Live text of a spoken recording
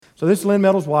So this is Lynn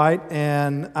Meadows-White,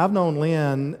 and I've known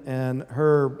Lynn and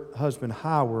her husband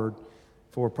Howard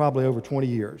for probably over 20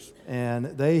 years. And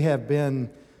they have been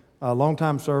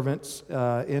longtime servants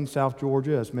in South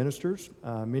Georgia as ministers.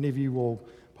 Many of you will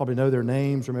probably know their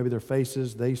names or maybe their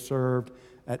faces. They served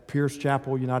at Pierce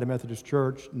Chapel United Methodist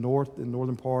Church,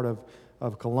 northern part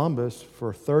of Columbus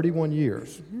for 31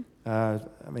 years.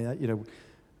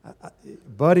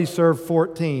 Buddy served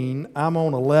 14. I'm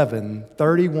on 11.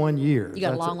 31 years. You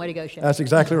got a long way to go, Shane. That's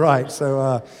exactly right.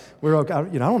 So we're okay. I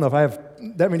don't know if I have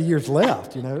that many years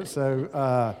left.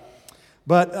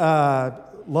 But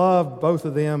love both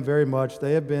of them very much.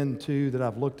 They have been two that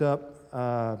I've looked up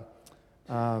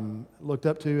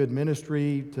to in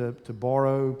ministry to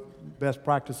borrow best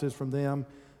practices from them.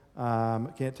 I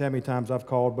can't tell how many times I've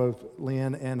called both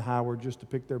Lynn and Howard just to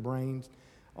pick their brains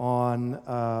on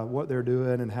what they're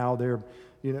doing and how they're,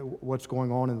 what's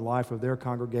going on in the life of their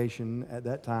congregation at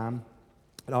that time.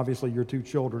 And obviously your two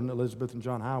children, Elizabeth and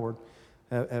John Howard,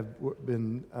 have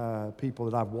been people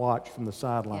that I've watched from the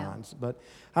sidelines. Yeah. But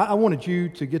I wanted you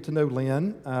to get to know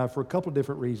Lynn for a couple of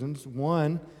different reasons.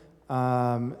 One,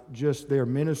 just their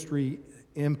ministry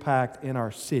impact in our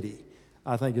city,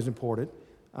 I think is important.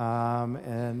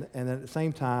 And at the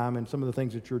same time, and some of the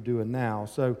things that you're doing now.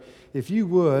 So if you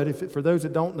would, for those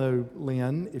that don't know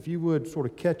Lynn, if you would sort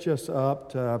of catch us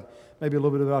up to maybe a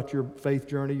little bit about your faith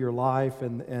journey, your life,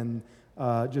 and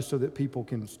just so that people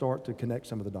can start to connect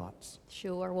some of the dots.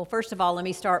 Sure. Well, first of all, let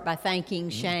me start by thanking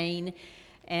Shane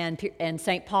and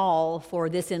St. Paul for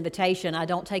this invitation. I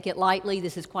don't take it lightly.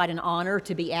 This is quite an honor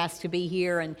to be asked to be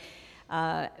here, and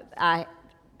I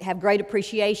have great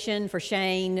appreciation for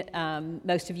Shane.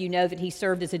 Most of you know that he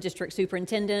served as a district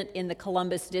superintendent in the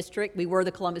Columbus district. We were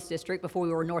the Columbus district before we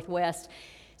were Northwest.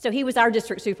 So he was our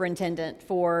district superintendent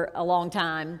for a long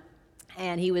time,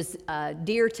 and he was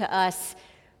dear to us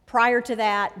prior to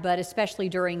that, but especially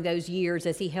during those years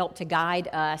as he helped to guide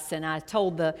us. And I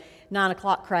told the 9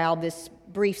 o'clock crowd this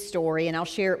brief story, and I'll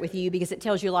share it with you because it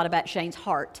tells you a lot about Shane's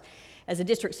heart. As a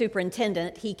district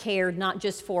superintendent, he cared not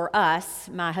just for us,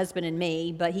 my husband and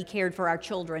me, but he cared for our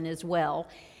children as well.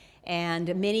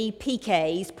 And many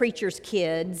PKs, preachers'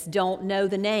 kids, don't know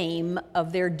the name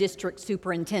of their district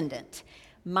superintendent.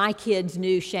 My kids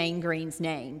knew Shane Green's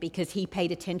name because he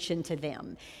paid attention to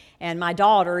them. And my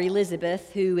daughter,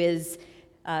 Elizabeth, who is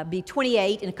be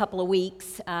 28 in a couple of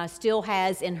weeks, still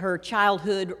has in her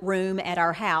childhood room at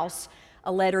our house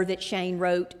a letter that Shane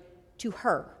wrote to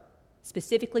her,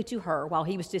 specifically to her while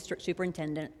he was district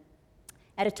superintendent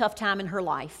at a tough time in her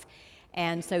life.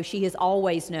 And so she has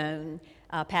always known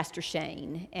Pastor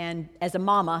Shane. And as a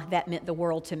mama, that meant the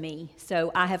world to me.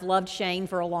 So I have loved Shane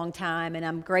for a long time, and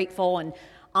I'm grateful and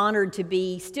honored to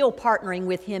be still partnering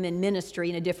with him in ministry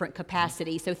in a different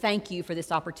capacity. So thank you for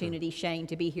this opportunity, Shane,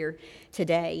 to be here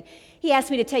today. He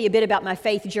asked me to tell you a bit about my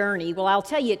faith journey. Well, I'll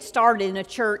tell you, it started in a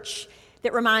church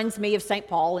that reminds me of St.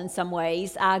 Paul in some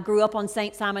ways. I grew up on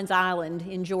St. Simon's Island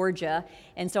in Georgia,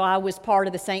 and so I was part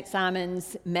of the St.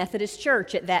 Simon's Methodist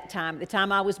Church at that time. At the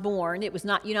time I was born, it was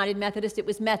not United Methodist, it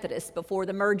was Methodist before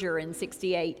the merger in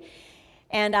 '68.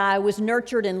 And I was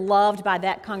nurtured and loved by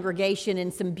that congregation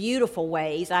in some beautiful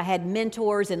ways. I had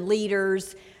mentors and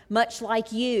leaders, much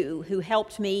like you, who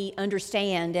helped me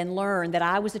understand and learn that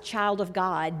I was a child of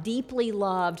God, deeply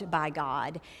loved by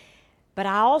God. But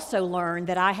I also learned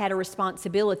that I had a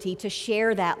responsibility to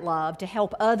share that love, to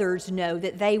help others know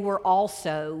that they were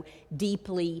also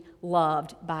deeply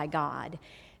loved by God.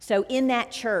 So in that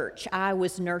church, I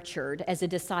was nurtured as a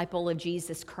disciple of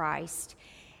Jesus Christ.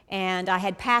 And I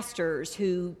had pastors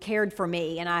who cared for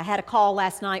me. And I had a call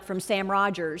last night from Sam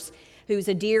Rogers, who's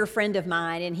a dear friend of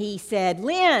mine, and he said,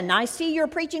 "Lynn, I see you're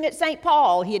preaching at St.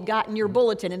 Paul." He had gotten your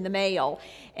bulletin in the mail,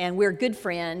 and we're good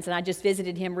friends, and I just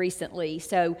visited him recently.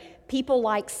 So people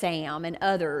like Sam and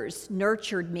others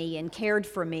nurtured me and cared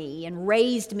for me and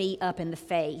raised me up in the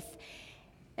faith.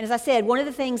 And as I said, one of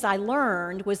the things I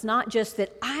learned was not just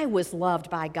that I was loved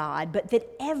by God, but that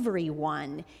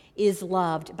everyone is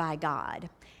loved by God.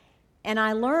 And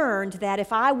I learned that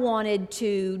if I wanted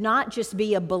to not just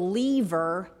be a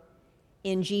believer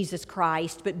in Jesus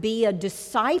Christ, but be a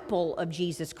disciple of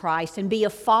Jesus Christ and be a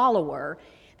follower,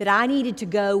 that I needed to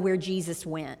go where Jesus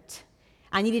went.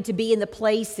 I needed to be in the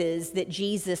places that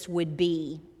Jesus would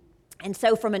be. And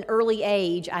so from an early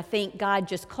age, I think God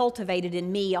just cultivated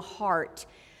in me a heart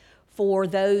for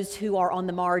those who are on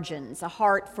the margins, a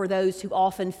heart for those who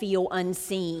often feel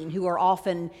unseen, who are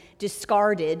often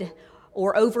discarded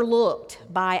or overlooked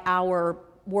by our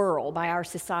world, by our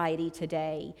society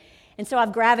today. And so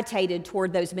I've gravitated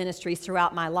toward those ministries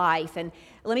throughout my life. And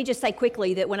let me just say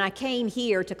quickly that when I came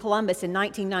here to Columbus in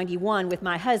 1991 with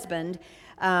my husband,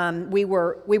 We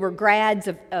were grads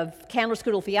of Candler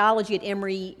School of Theology at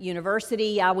Emory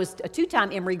University. I was a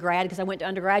two-time Emory grad because I went to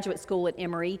undergraduate school at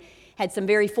Emory, had some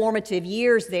very formative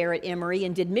years there at Emory,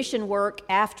 and did mission work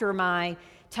after my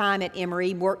time at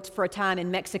Emory. Worked for a time in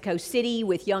Mexico City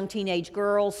with young teenage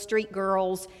girls, street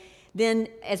girls. Then,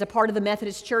 as a part of the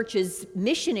Methodist Church's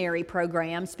missionary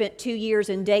program, spent 2 years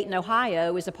in Dayton,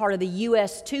 Ohio as a part of the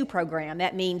US2 program.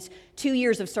 That means 2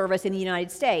 years of service in the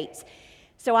United States.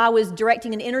 So I was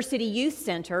directing an inner city youth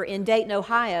center in Dayton,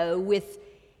 Ohio with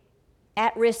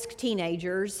at-risk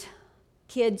teenagers,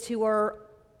 kids who are,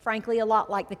 frankly, a lot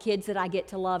like the kids that I get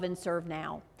to love and serve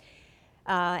now.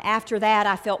 After that,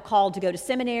 I felt called to go to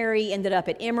seminary, ended up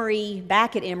at Emory,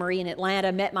 back at Emory in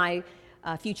Atlanta, met my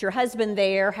future husband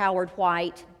there, Howard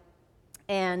White.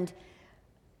 And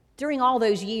during all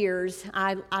those years,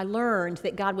 I learned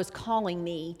that God was calling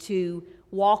me to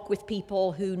walk with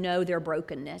people who know their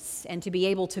brokenness and to be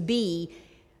able to be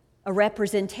a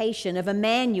representation of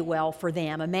Emmanuel for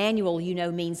them. Emmanuel, you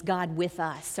know, means God with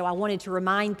us. So I wanted to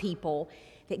remind people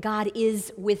that God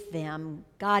is with them,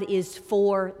 God is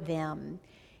for them,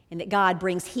 and that God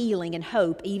brings healing and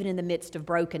hope even in the midst of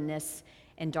brokenness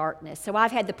and darkness. So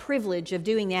I've had the privilege of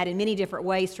doing that in many different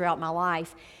ways throughout my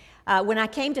life. When I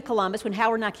came to Columbus, when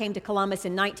Howard and I came to Columbus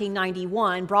in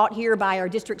 1991, brought here by our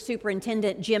district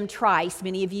superintendent, Jim Trice.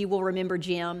 Many of you will remember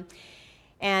Jim.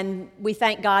 And we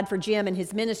thank God for Jim and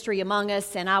his ministry among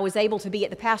us. And I was able to be at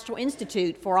the Pastoral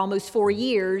Institute for almost 4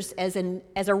 years as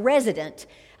a resident.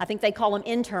 I think they call them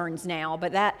interns now,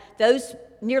 but those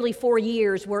nearly 4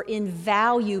 years were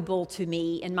invaluable to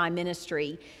me in my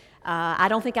ministry. I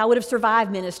don't think I would have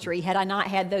survived ministry had I not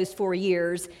had those 4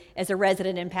 years as a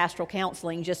resident in pastoral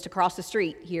counseling just across the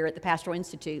street here at the Pastoral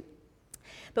Institute.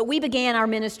 But we began our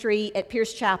ministry at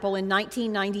Pierce Chapel in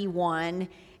 1991.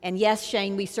 And yes,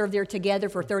 Shane, we served there together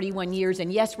for 31 years,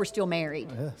 and yes, we're still married.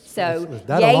 Yes, so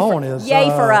that yay alone for, is yay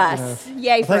for us. You know,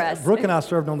 yay for us. Brooke and I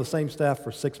served on the same staff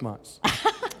for 6 months.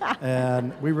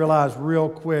 And we realized real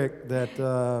quick that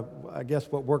I guess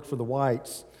what worked for the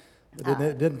Whites,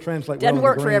 it didn't translate well. Doesn't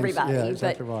work the for Greens. everybody. Yeah,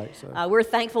 exactly but, right. So. We're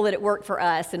thankful that it worked for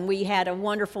us, and we had a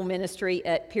wonderful ministry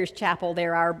at Pierce Chapel.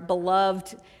 They're our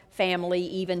beloved family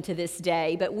even to this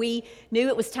day. But we knew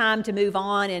it was time to move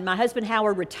on, and my husband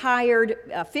Howard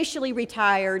officially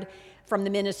retired from the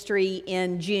ministry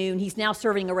in June. He's now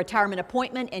serving a retirement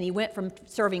appointment, and he went from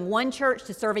serving one church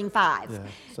to serving 5. Yeah.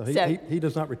 So he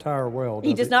does not retire well.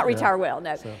 He does not retire well,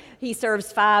 no. So. He serves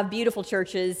 5 beautiful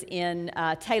churches in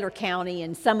Taylor County,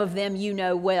 and some of them you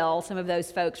know well. Some of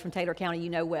those folks from Taylor County you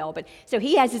know well. But so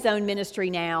he has his own ministry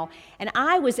now, and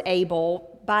I was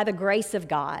able, by the grace of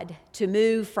God, to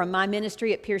move from my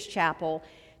ministry at Pierce Chapel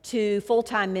to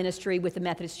full-time ministry with the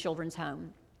Methodist Children's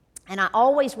Home. And I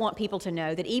always want people to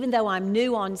know that even though I'm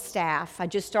new on staff, I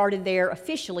just started there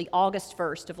officially August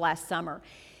 1st of last summer.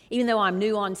 Even though I'm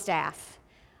new on staff,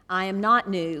 I am not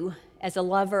new as a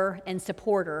lover and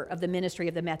supporter of the ministry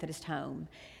of the Methodist Home.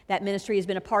 That ministry has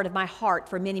been a part of my heart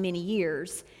for many, many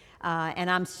years. And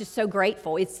I'm just so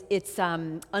grateful. It's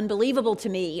unbelievable to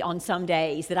me on some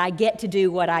days that I get to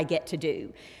do what I get to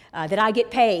do, that I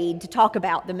get paid to talk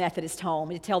about the Methodist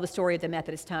Home and to tell the story of the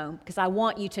Methodist Home, because I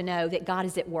want you to know that God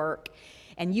is at work,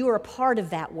 and you are a part of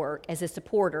that work as a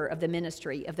supporter of the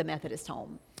ministry of the Methodist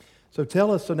Home. So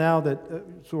tell us, so now that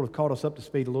sort of caught us up to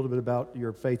speed a little bit about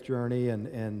your faith journey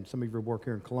and some of your work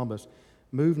here in Columbus,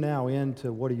 move now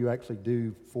into what do you actually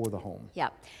do for the home? Yeah.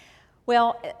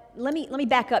 Well, let me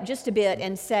back up just a bit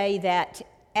and say that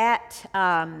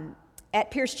at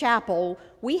Pierce Chapel,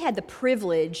 we had the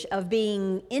privilege of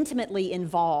being intimately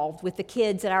involved with the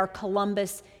kids at our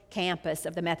Columbus campus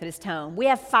of the Methodist Home. We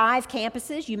have 5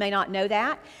 campuses. You may not know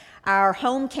that. Our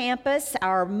home campus,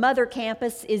 our mother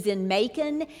campus, is in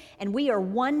Macon, and we are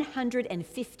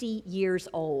 150 years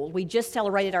old. We just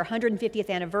celebrated our 150th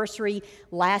anniversary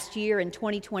last year in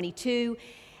 2022.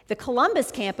 The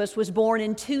Columbus campus was born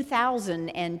in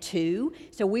 2002,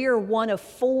 so we are one of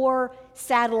 4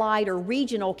 satellite or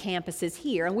regional campuses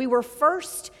here, and we were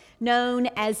first known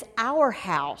as Our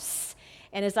House.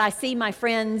 And as I see my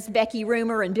friends Becky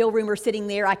Roomer and Bill Roomer sitting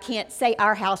there, I can't say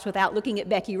Our House without looking at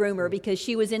Becky Roomer, because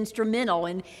she was instrumental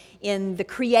in the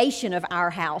creation of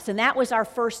Our House, and that was our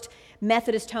first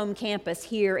Methodist home campus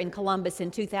here in Columbus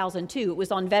in 2002. It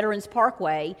was on Veterans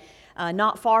Parkway,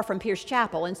 not far from Pierce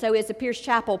Chapel. And so as a Pierce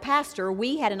Chapel pastor,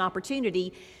 we had an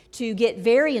opportunity to get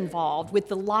very involved with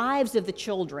the lives of the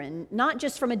children, not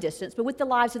just from a distance, but with the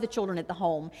lives of the children at the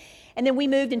home. And then we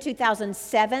moved in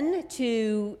 2007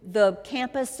 to the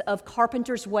campus of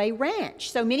Carpenter's Way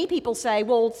Ranch. So many people say,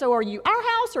 well, so are you Our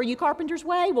House or are you Carpenter's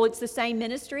Way? Well, it's the same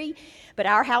ministry, but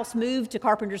Our House moved to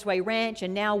Carpenter's Way Ranch,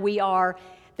 and now we are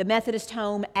the Methodist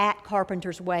home at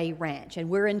Carpenter's Way Ranch. And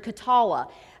we're in Catala,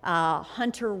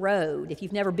 Hunter Road. If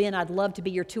you've never been, I'd love to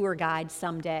be your tour guide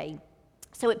someday.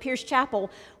 So at Pierce Chapel,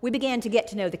 we began to get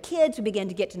to know the kids, we began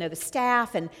to get to know the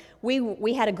staff, and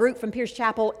we had a group from Pierce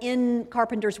Chapel in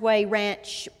Carpenter's Way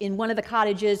Ranch in one of the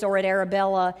cottages or at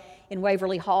Arabella in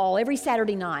Waverly Hall every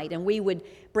Saturday night, and we would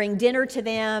bring dinner to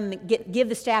them, give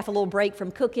the staff a little break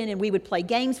from cooking, and we would play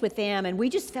games with them, and we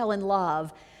just fell in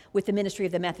love with the ministry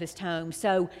of the Methodist home.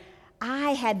 So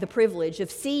I had the privilege of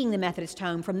seeing the Methodist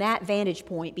home from that vantage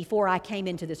point before I came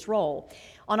into this role.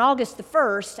 On August the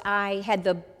 1st, I had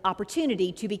the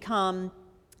opportunity to become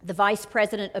the Vice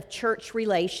President of Church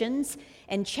Relations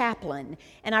and Chaplain,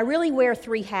 and I really wear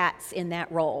 3 hats in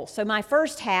that role. So my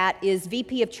first hat is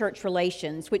VP of Church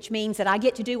Relations, which means that I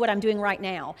get to do what I'm doing right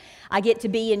now. I get to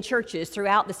be in churches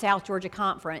throughout the South Georgia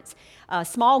Conference,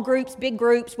 small groups, big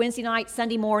groups, Wednesday nights,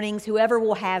 Sunday mornings, whoever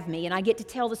will have me, and I get to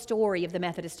tell the story of the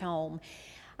Methodist home.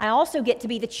 I also get to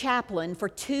be the chaplain for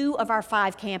 2 of our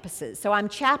 5 campuses. So I'm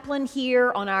chaplain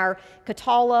here on our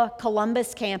Catala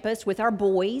Columbus campus with our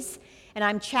boys, and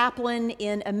I'm chaplain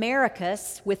in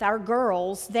Americus with our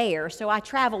girls there. So I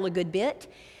travel a good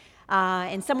bit.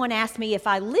 And someone asked me if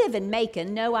I live in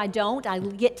Macon. No, I don't. I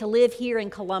get to live here in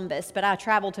Columbus, but I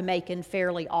travel to Macon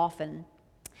fairly often.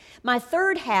 My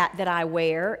third hat that I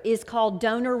wear is called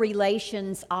Donor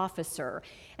Relations Officer,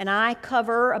 and I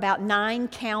cover about 9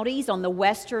 counties on the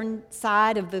western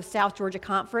side of the South Georgia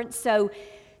Conference. So,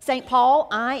 St. Paul,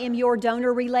 I am your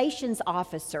Donor Relations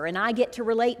Officer, and I get to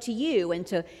relate to you and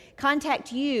to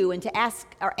contact you and to ask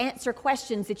or answer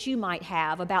questions that you might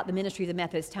have about the ministry of the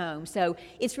Methodist home. So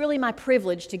it's really my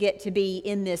privilege to get to be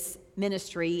in this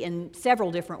ministry in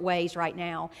several different ways right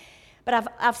now. But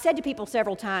I've said to people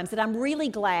several times that I'm really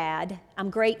glad, I'm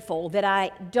grateful that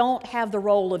I don't have the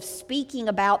role of speaking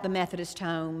about the Methodist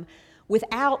home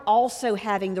without also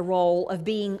having the role of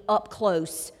being up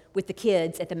close with the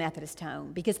kids at the Methodist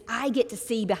home, because I get to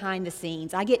see behind the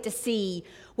scenes. I get to see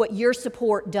what your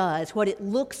support does, what it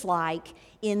looks like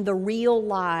in the real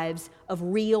lives of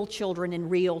real children and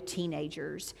real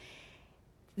teenagers.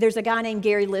 There's a guy named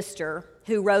Gary Lister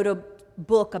who wrote a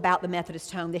book about the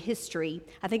Methodist home, the history.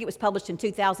 I think it was published in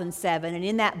 2007, and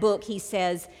in that book he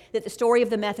says that the story of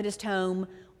the Methodist home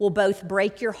will both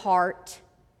break your heart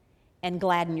and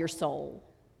gladden your soul.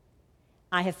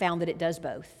 I have found that it does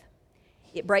both.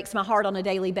 It breaks my heart on a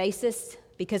daily basis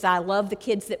because I love the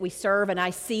kids that we serve and I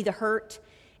see the hurt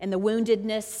and the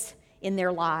woundedness in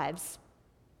their lives.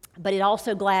 But it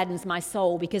also gladdens my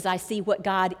soul because I see what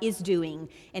God is doing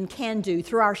and can do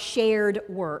through our shared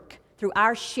work, through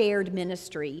our shared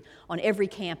ministry on every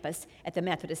campus at the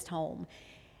Methodist home.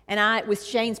 And with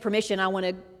Shane's permission, I want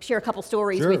to share a couple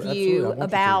stories with you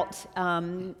about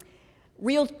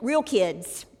real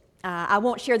kids. I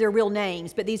won't share their real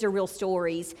names, but these are real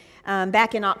stories.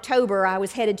 Back in October, I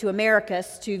was headed to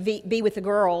Americus to be with the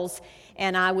girls,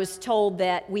 and I was told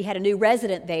that we had a new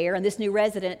resident there, and this new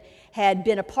resident had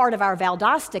been a part of our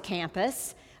Valdosta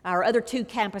campus. Our other 2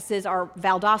 campuses are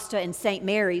Valdosta and St.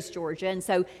 Mary's, Georgia, and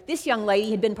so this young lady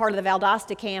had been part of the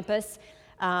Valdosta campus,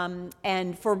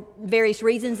 and for various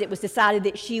reasons, it was decided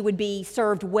that she would be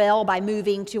served well by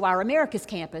moving to our Americus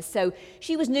campus. So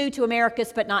she was new to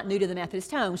Americus, but not new to the Methodist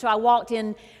home. So I walked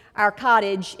in our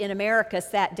cottage in Americus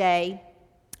that day,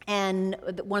 and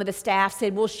one of the staff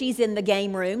said, well, she's in the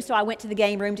game room. So I went to the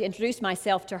game room to introduce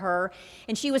myself to her,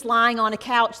 and she was lying on a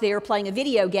couch there playing a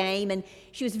video game, and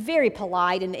she was very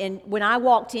polite. And when I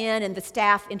walked in and the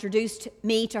staff introduced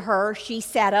me to her, she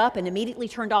sat up and immediately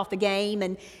turned off the game,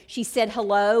 and she said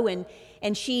hello,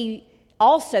 and she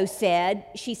also said,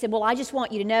 well, I just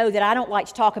want you to know that I don't like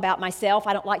to talk about myself.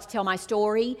 I don't like to tell my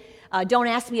story. Don't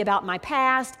ask me about my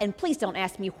past, and please don't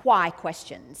ask me why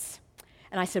questions.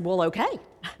 And I said, well, okay.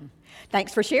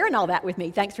 Thanks for sharing all that with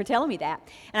me. Thanks for telling me that.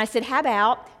 And I said, how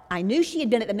about, I knew she had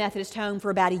been at the Methodist home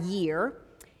for about a year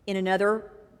in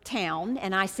another town,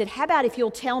 and I said, how about if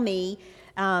you'll tell me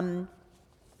a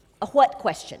what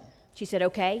question? She said,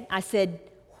 okay. I said,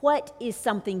 what is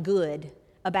something good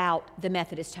about the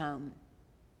Methodist home?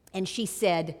 And she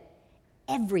said,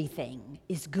 everything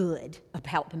is good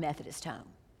about the Methodist home.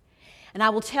 And I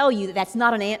will tell you that that's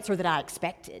not an answer that I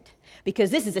expected,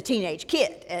 because this is a teenage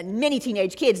kid, and many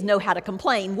teenage kids know how to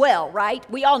complain well, right?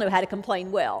 We all know how to complain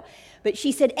well. But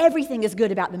she said everything is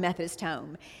good about the Methodist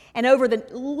home. And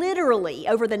literally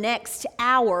over the next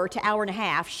hour to hour and a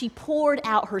half, she poured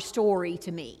out her story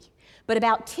to me. But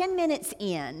about 10 minutes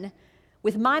in,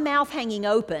 with my mouth hanging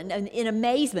open and in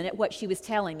amazement at what she was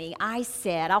telling me, I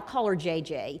said, I'll call her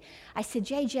JJ. I said,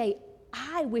 JJ,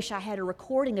 I wish I had a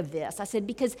recording of this. I said,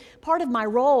 because part of my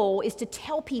role is to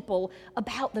tell people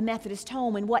about the Methodist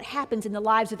home and what happens in the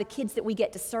lives of the kids that we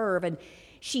get to serve. And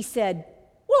she said,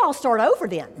 well, I'll start over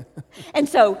then. And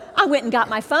so I went and got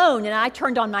my phone, and I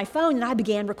turned on my phone, and I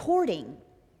began recording.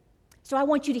 So I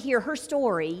want you to hear her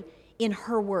story in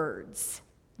her words.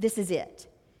 This is it.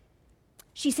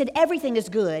 She said, everything is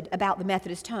good about the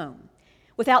Methodist home.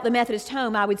 Without the Methodist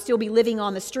home, I would still be living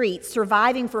on the streets,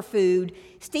 surviving for food,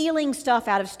 stealing stuff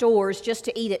out of stores just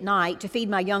to eat at night, to feed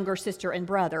my younger sister and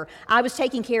brother. I was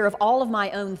taking care of all of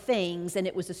my own things, and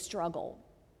it was a struggle.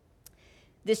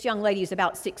 This young lady is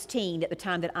about 16 at the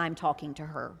time that I'm talking to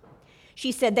her.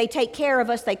 She said, they take care of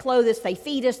us, they clothe us, they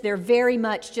feed us. They're very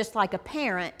much just like a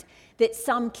parent that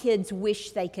some kids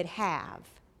wish they could have.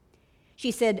 She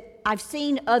said, I've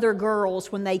seen other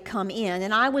girls when they come in,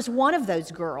 and I was one of those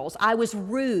girls. I was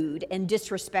rude and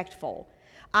disrespectful.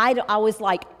 I was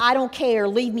like, I don't care,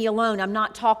 leave me alone, I'm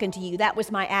not talking to you. That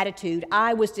was my attitude.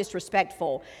 I was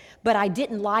disrespectful, but I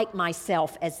didn't like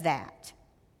myself as that.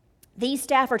 These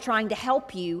staff are trying to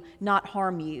help you, not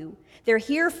harm you. They're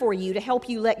here for you to help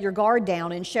you let your guard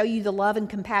down and show you the love and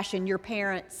compassion your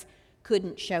parents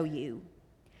couldn't show you.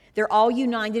 They're all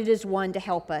united as one to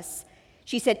help us.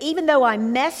 She said, even though I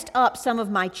messed up some of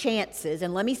my chances,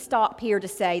 and let me stop here to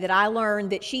say that I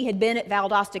learned that she had been at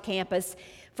Valdosta campus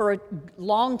for a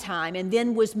long time and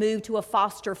then was moved to a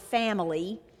foster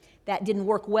family. That didn't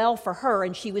work well for her,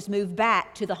 and she was moved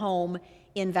back to the home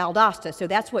in Valdosta. So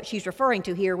that's what she's referring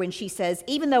to here when she says,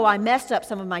 even though I messed up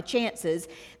some of my chances,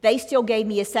 they still gave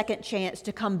me a second chance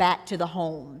to come back to the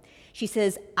home. She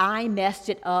says, I messed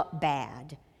it up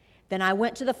bad. Then I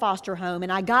went to the foster home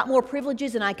and I got more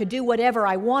privileges and I could do whatever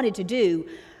I wanted to do,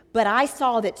 but I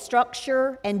saw that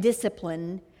structure and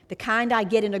discipline, the kind I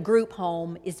get in a group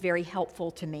home, is very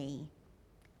helpful to me.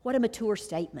 What a mature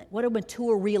statement. What a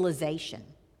mature realization.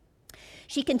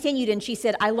 She continued and she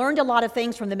said, I learned a lot of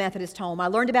things from the Methodist home. I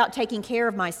learned about taking care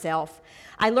of myself.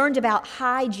 I learned about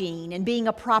hygiene and being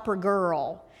a proper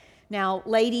girl. Now,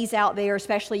 ladies out there,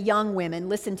 especially young women,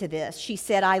 listen to this. She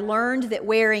said, I learned that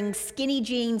wearing skinny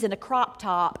jeans and a crop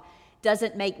top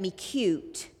doesn't make me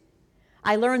cute.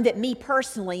 I learned that me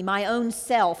personally, my own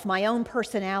self, my own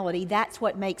personality, that's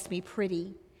what makes me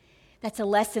pretty. That's a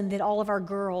lesson that all of our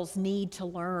girls need to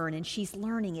learn, and she's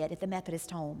learning it at the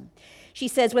Methodist home. She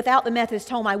says, without the Methodist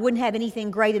home, I wouldn't have anything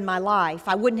great in my life.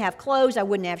 I wouldn't have clothes. I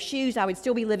wouldn't have shoes. I would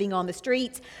still be living on the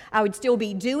streets. I would still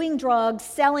be doing drugs,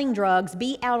 selling drugs,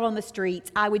 be out on the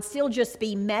streets. I would still just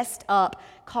be messed up,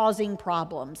 causing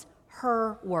problems.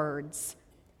 Her words.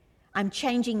 I'm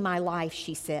changing my life,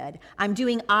 she said. I'm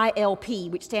doing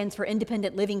ILP, which stands for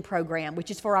Independent Living Program,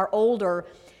 which is for our older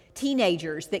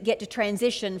teenagers that get to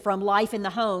transition from life in the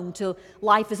home to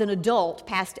life as an adult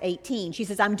past 18. She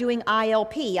says, I'm doing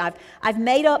ILP. I've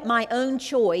made up my own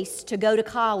choice to go to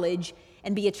college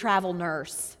and be a travel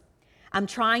nurse. I'm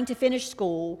trying to finish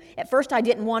school. At first, I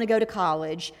didn't want to go to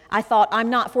college. I thought, I'm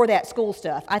not for that school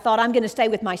stuff. I thought, I'm going to stay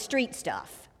with my street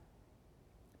stuff.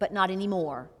 But not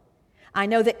anymore. I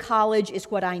know that college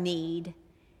is what I need,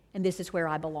 and this is where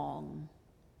I belong.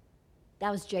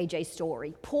 That was JJ's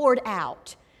story, poured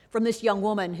out from this young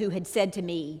woman who had said to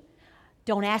me,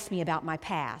 don't ask me about my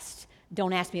past.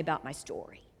 Don't ask me about my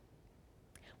story.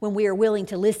 When we are willing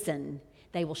to listen,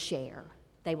 they will share.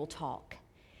 They will talk.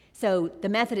 So the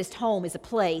Methodist home is a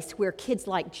place where kids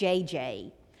like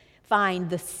JJ find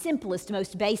the simplest,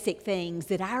 most basic things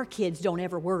that our kids don't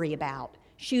ever worry about.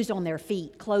 Shoes on their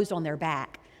feet, clothes on their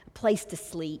back, a place to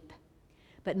sleep.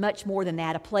 But much more than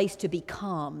that, a place to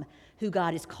become who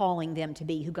God is calling them to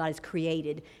be, who God has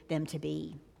created them to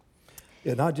be.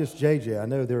 Yeah, not just JJ. I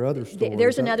know there are other stories.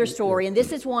 There's another story, and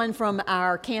this is one from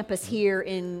our campus here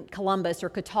in Columbus or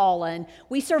Catala. And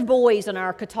we serve boys on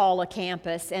our Catala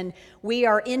campus, and we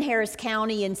are in Harris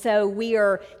County, and so we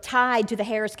are tied to the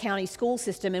Harris County school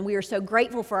system, and we are so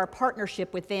grateful for our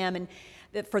partnership with them and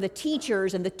for the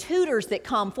teachers and the tutors that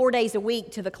come 4 days a week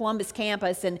to the Columbus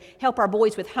campus and help our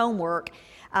boys with homework.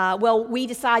 Well, we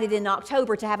decided in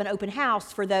October to have an open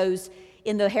house for those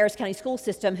in the Harris County school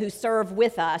system who serve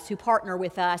with us, who partner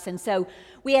with us. And so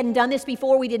we hadn't done this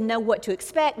before. We didn't know what to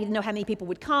expect. We didn't know how many people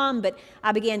would come, but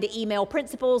I began to email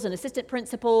principals and assistant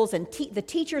principals and the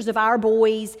teachers of our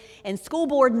boys and school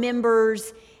board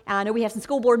members. I know we have some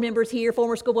school board members here,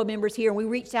 former school board members here, and we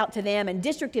reached out to them, and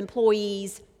district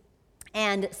employees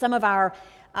and some of our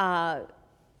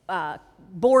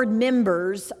board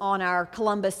members on our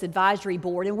Columbus Advisory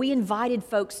Board, and we invited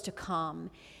folks to come.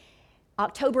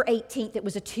 October 18th, it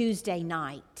was a Tuesday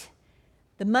night.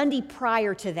 The Monday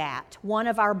prior to that, one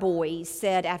of our boys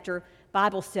said after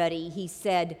Bible study, he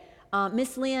said,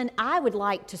 Miss Lynn, I would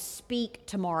like to speak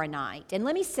tomorrow night. And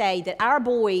let me say that our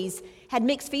boys had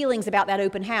mixed feelings about that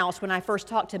open house when I first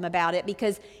talked to them about it,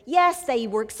 because yes, they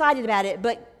were excited about it,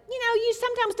 but you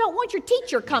sometimes don't want your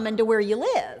teacher coming to where you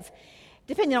live,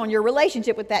 depending on your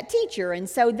relationship with that teacher. And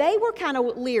so they were kind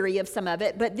of leery of some of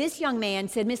it. But this young man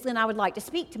said, Miss Lynn, I would like to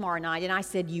speak tomorrow night. And I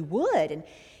said, you would? And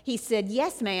he said,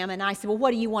 yes, ma'am. And I said, well,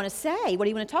 what do you want to say? What do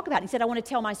you want to talk about? And he said, I want to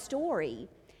tell my story.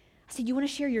 I said, you want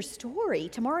to share your story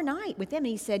tomorrow night with them? And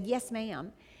he said, yes,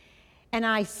 ma'am. And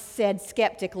I said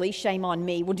skeptically, shame on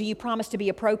me, well, do you promise to be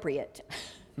appropriate?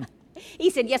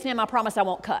 He said, yes, ma'am, I promise I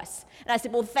won't cuss. And I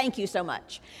said, well, thank you so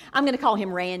much. I'm going to call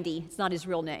him Randy. It's not his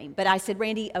real name. But I said,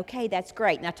 Randy, okay, that's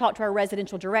great. And I talked to our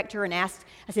residential director and asked,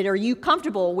 I said, are you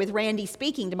comfortable with Randy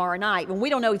speaking tomorrow night? When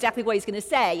we don't know exactly what he's going to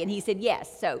say. And he said,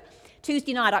 yes. So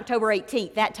Tuesday night, October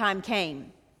 18th, that time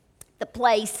came. The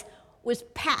place was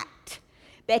packed.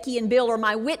 Becky and Bill are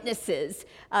my witnesses.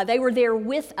 They were there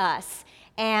with us.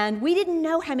 And we didn't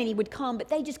know how many would come, but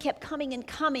they just kept coming and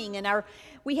coming. And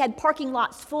we had parking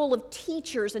lots full of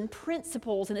teachers and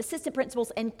principals and assistant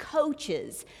principals and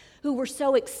coaches who were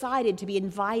so excited to be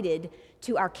invited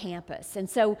to our campus. And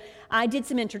so I did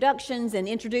some introductions and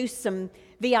introduced some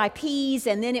VIPs,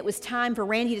 and then it was time for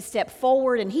Randy to step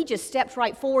forward, and he just stepped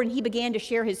right forward and he began to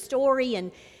share his story.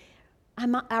 And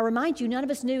I remind you, none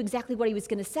of us knew exactly what he was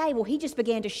going to say. Well, he just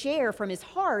began to share from his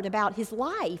heart about his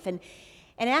life. And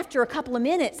after a couple of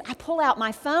minutes, I pull out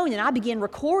my phone and I begin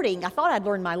recording. I thought I'd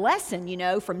learned my lesson,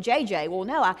 from JJ. Well,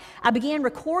 no, I began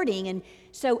recording. And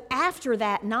so after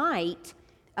that night,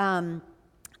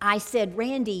 I said,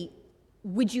 Randy,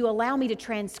 would you allow me to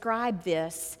transcribe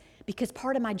this? Because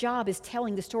part of my job is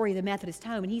telling the story of the Methodist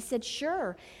home. And he said,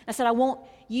 sure. I said, I won't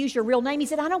use your real name. He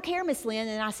said, I don't care, Miss Lynn.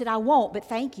 And I said, I won't, but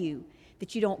thank you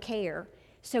that you don't care.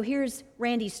 So here's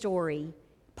Randy's story,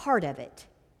 part of it,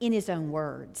 in his own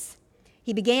words.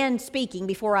 He began speaking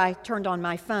before I turned on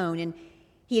my phone, and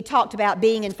he had talked about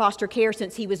being in foster care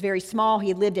since he was very small. He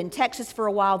had lived in Texas for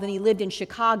a while, then he lived in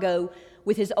Chicago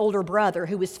with his older brother,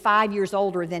 who was 5 years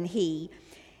older than he.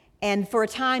 And for a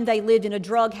time, they lived in a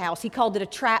drug house. He called it a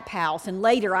trap house, and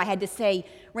later I had to say,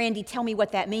 Randy, tell me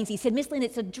what that means. He said, Miss Lynn,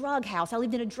 it's a drug house. I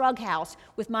lived in a drug house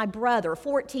with my brother,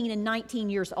 14 and 19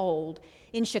 years old,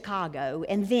 in Chicago.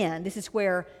 And then, this is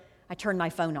where I turned my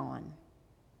phone on.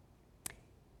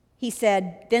 He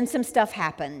said, then some stuff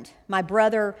happened. My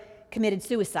brother committed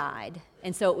suicide,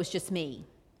 and so it was just me.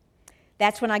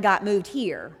 That's when I got moved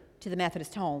here to the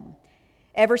Methodist home.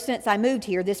 Ever since I moved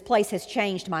here, this place has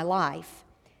changed my life.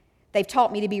 They've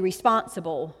taught me to be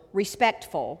responsible,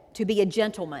 respectful, to be a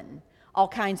gentleman, all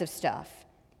kinds of stuff.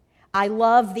 I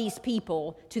love these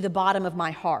people to the bottom of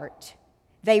my heart.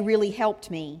 They really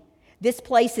helped me. This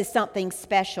place is something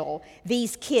special.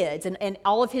 These kids and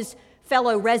all of his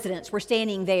fellow residents were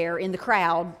standing there in the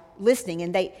crowd listening,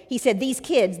 and he said, these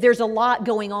kids, there's a lot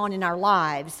going on in our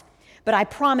lives, but I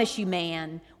promise you,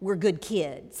 man, we're good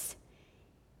kids.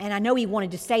 And I know he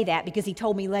wanted to say that because he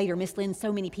told me later, Miss Lynn,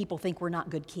 so many people think we're not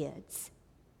good kids.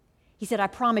 He said, I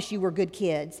promise you we're good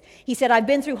kids. He said, I've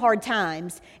been through hard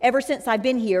times. Ever since I've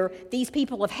been here, these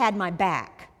people have had my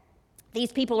back.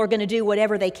 These people are going to do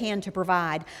whatever they can to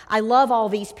provide. I love all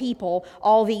these people,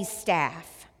 all these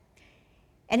staff.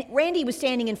 And Randy was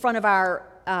standing in front of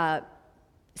our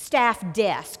staff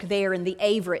desk there in the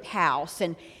Averett house.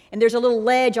 And there's a little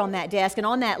ledge on that desk. And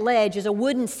on that ledge is a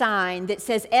wooden sign that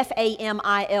says Family.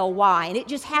 And it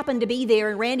just happened to be there.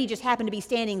 And Randy just happened to be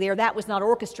standing there. That was not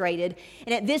orchestrated.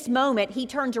 And at this moment, he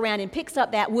turns around and picks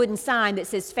up that wooden sign that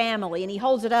says family. And he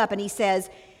holds it up and he says,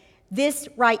 this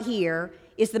right here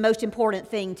is the most important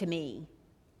thing to me.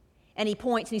 And he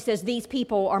points and he says, these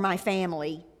people are my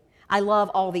family. I love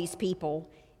all these people.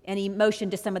 And he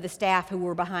motioned to some of the staff who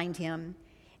were behind him.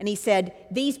 And he said,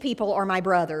 these people are my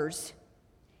brothers.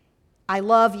 I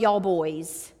love y'all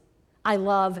boys. I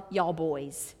love y'all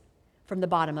boys from the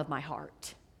bottom of my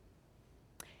heart.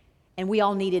 And we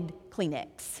all needed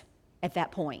Kleenex at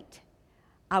that point.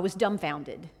 I was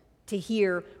dumbfounded to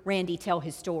hear Randy tell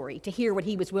his story, to hear what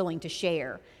he was willing to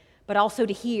share, but also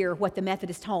to hear what the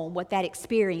Methodist home, what that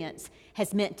experience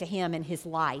has meant to him in his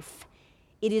life.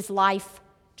 It is life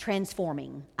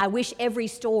transforming. I wish every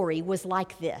story was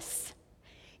like this.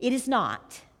 It is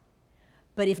not.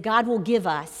 But if God will give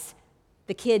us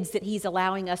the kids that he's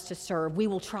allowing us to serve, we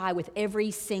will try with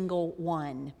every single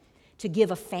one to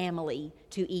give a family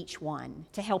to each one,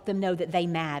 to help them know that they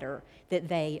matter, that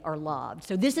they are loved.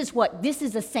 So this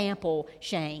is a sample,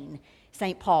 Shane,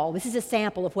 St. Paul. This is a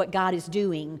sample of what God is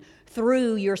doing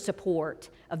through your support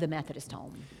of the Methodist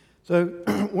home. So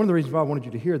one of the reasons why I wanted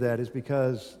you to hear that is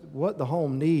because what the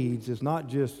home needs is not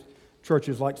just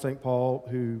churches like St. Paul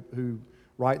who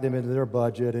write them into their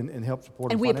budget and help support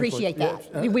them And we financially. appreciate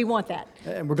that. Yes. We want that.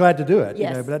 And we're glad to do it.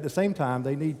 Yes. But at the same time,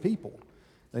 they need people.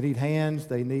 They need hands.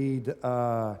 They need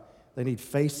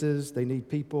faces. They need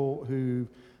people who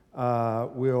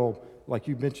will, like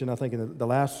you mentioned, I think in the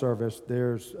last service,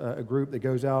 there's a group that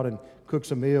goes out and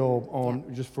cooks a meal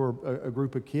just for a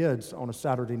group of kids on a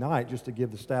Saturday night just to give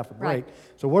the staff a break. Right.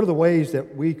 So what are the ways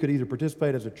that we could either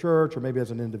participate as a church or maybe as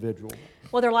an individual?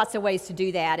 Well, there are lots of ways to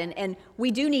do that, and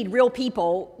we do need real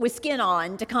people with skin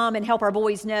on to come and help our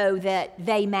boys know that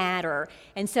they matter.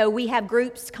 And so we have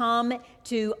groups come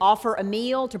to offer a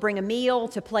meal, to bring a meal,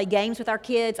 to play games with our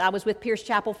kids. I was with Pierce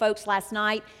Chapel folks last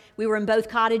night. We were in both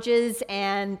cottages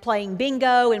and playing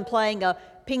bingo and playing a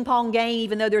ping pong game,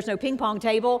 even though there's no ping pong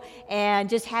table, and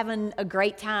just having a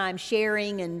great time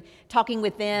sharing and talking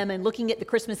with them and looking at the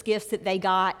Christmas gifts that they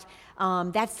got.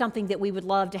 That's something that we would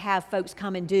love to have folks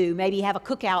come and do. Maybe have a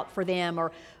cookout for them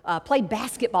or play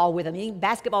basketball with them. Any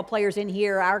basketball players in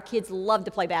here, our kids love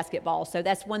to play basketball, so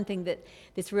that's one thing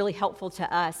that's really helpful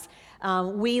to us.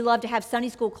 We love to have Sunday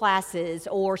school classes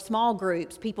or small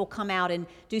groups. People come out and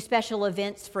do special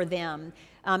events for them.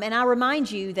 And I remind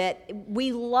you that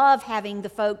we love having the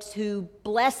folks who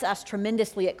bless us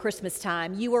tremendously at Christmas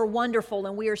time. You are wonderful,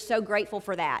 and we are so grateful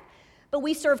for that. But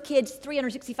we serve kids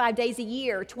 365 days a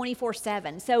year,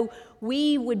 24/7. So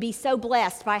we would be so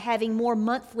blessed by having more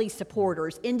monthly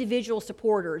supporters, individual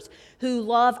supporters who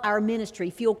love our ministry,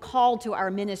 feel called to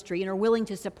our ministry, and are willing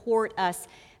to support us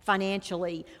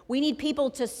financially. We need people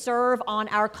to serve on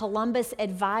our Columbus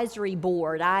Advisory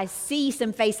Board. I see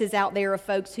some faces out there of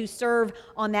folks who serve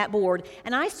on that board,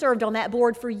 and I served on that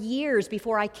board for years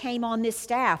before I came on this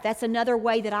staff. That's another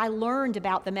way that I learned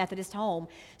about the Methodist Home.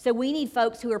 So we need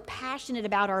folks who are passionate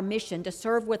about our mission to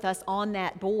serve with us on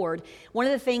that board. One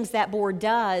of the things that board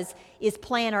does is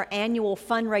plan our annual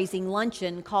fundraising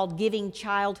luncheon called Giving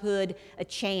Childhood a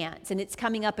Chance, and it's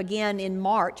coming up again in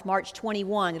March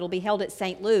 21. It'll be held at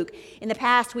St. Luke. In the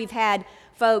past, we've had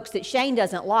folks that Shane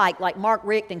doesn't like Mark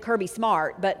Richt and Kirby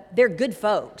Smart, but they're good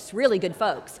folks, really good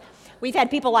folks. We've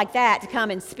had people like that to come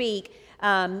and speak.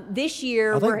 This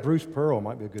year, I think Bruce Pearl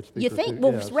might be a good speaker. You think? Too.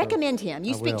 Well, Yeah, recommend him.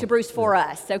 You I speak will. to Bruce for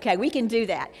us. Okay, we can do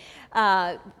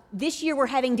that. This year, we're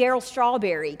having Daryl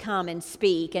Strawberry come and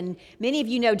speak, and many of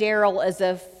you know Daryl as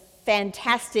a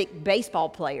fantastic baseball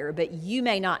player, but you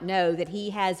may not know that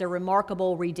he has a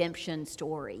remarkable redemption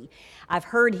story. I've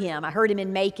heard him. I heard him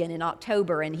in Macon in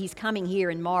October, and he's coming here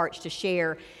in March to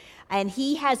share. And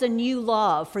he has a new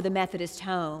love for the Methodist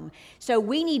Home. So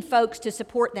we need folks to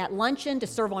support that luncheon, to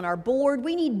serve on our board.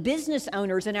 We need business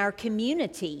owners in our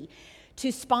community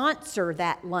to sponsor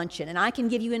that luncheon. And I can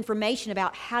give you information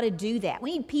about how to do that.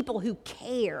 We need people who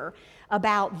care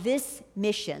about this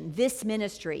mission, this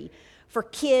ministry, for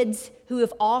kids who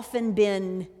have often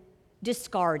been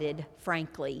discarded,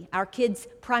 frankly. Our kids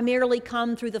primarily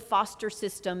come through the foster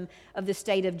system of the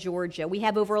state of Georgia. We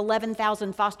have over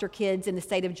 11,000 foster kids in the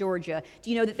state of Georgia. Do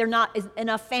you know that there are not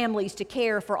enough families to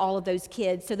care for all of those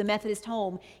kids? So the Methodist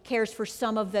Home cares for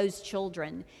some of those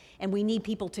children, and we need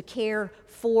people to care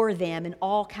for them in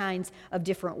all kinds of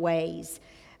different ways.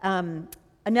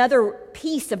 Another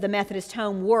piece of the Methodist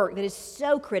Home work that is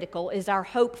so critical is our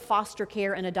Hope Foster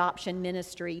Care and Adoption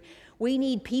Ministry. We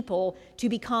need people to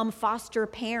become foster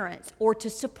parents or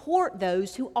to support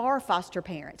those who are foster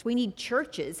parents. We need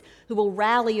churches who will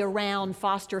rally around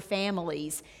foster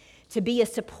families to be a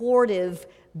supportive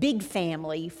big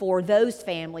family for those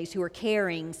families who are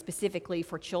caring specifically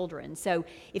for children. So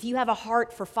if you have a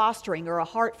heart for fostering or a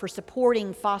heart for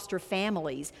supporting foster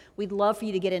families, we'd love for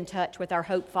you to get in touch with our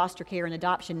Hope Foster Care and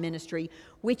Adoption Ministry,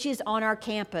 which is on our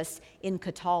campus in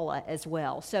Catala as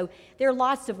well. So there are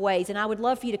lots of ways, and I would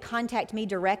love for you to contact me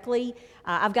directly.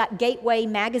 I've got Gateway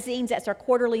magazines. That's our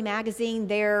quarterly magazine.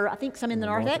 There, I think some in the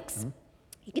narthex. Mm-hmm.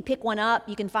 You can pick one up.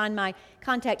 You can find my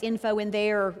contact info in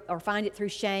there or find it through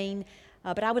Shane.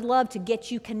 But I would love to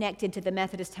get you connected to the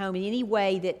Methodist Home in any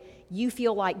way that you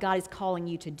feel like God is calling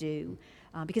you to do.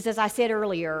 Because as I said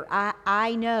earlier,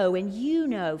 I know, and you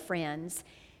know, friends,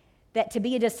 that to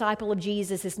be a disciple of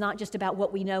Jesus is not just about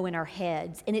what we know in our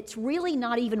heads, and it's really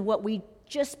not even what we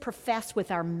just profess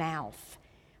with our mouth.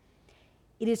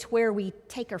 It is where we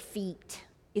take our feet.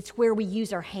 It's where we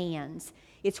use our hands.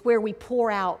 It's where we pour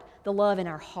out the love in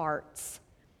our hearts.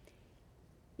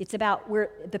 It's about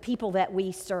the people that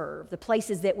we serve, the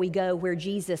places that we go where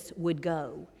Jesus would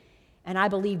go. And I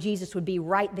believe Jesus would be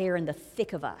right there in the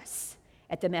thick of us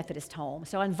at the Methodist Home.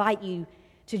 So I invite you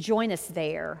to join us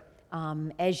there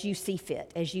as you see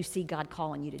fit, as you see God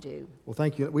calling you to do. Well,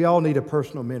 thank you. We all need a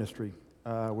personal ministry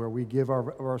where we give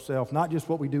ourselves, not just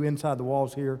what we do inside the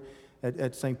walls here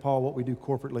at St. Paul, what we do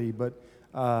corporately, but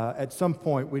at some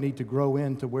point we need to grow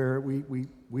into where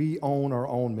we own our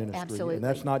own ministry. Absolutely. And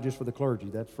that's not just for the clergy,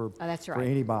 that's for, that's for right.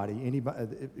 anybody.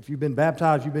 If you've been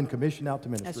baptized, you've been commissioned out to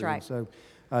ministry. That's right. And so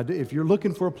if you're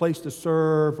looking for a place to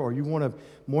serve or you want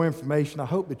more information, I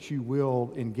hope that you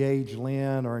will engage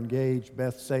Lynn or engage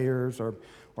Beth Sayers or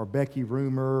Becky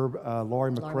Roomer,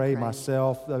 Laurie McCrae,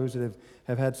 myself, those that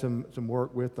have had some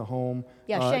work with the home.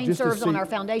 Yeah, Shane serves on our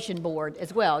foundation board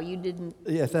as well. You didn't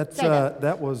Yes, say that.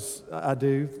 that was, I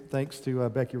do, thanks to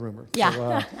Becky Roomer.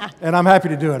 Yeah. So, and I'm happy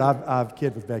to do it. I've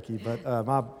kid with Becky, but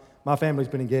my family's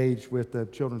been engaged with the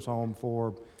children's home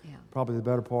for probably the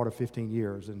better part of 15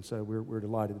 years, and so we're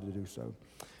delighted to do so.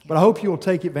 But I hope you will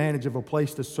take advantage of a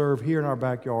place to serve here in our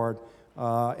backyard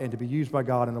and to be used by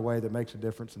God in a way that makes a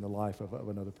difference in the life of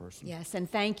another person. Yes, and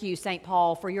thank you, St.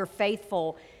 Paul, for your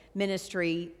faithful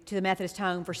ministry to the Methodist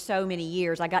Home for so many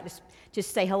years. I got to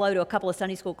just say hello to a couple of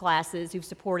Sunday school classes who've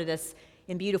supported us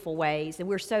in beautiful ways, and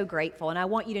we're so grateful. And I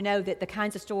want you to know that the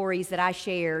kinds of stories that I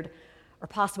shared are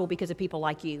possible because of people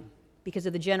like you, because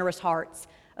of the generous hearts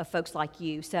of folks like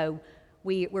you. So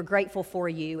we're grateful for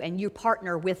you, and you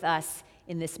partner with us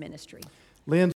in this ministry. Lynn,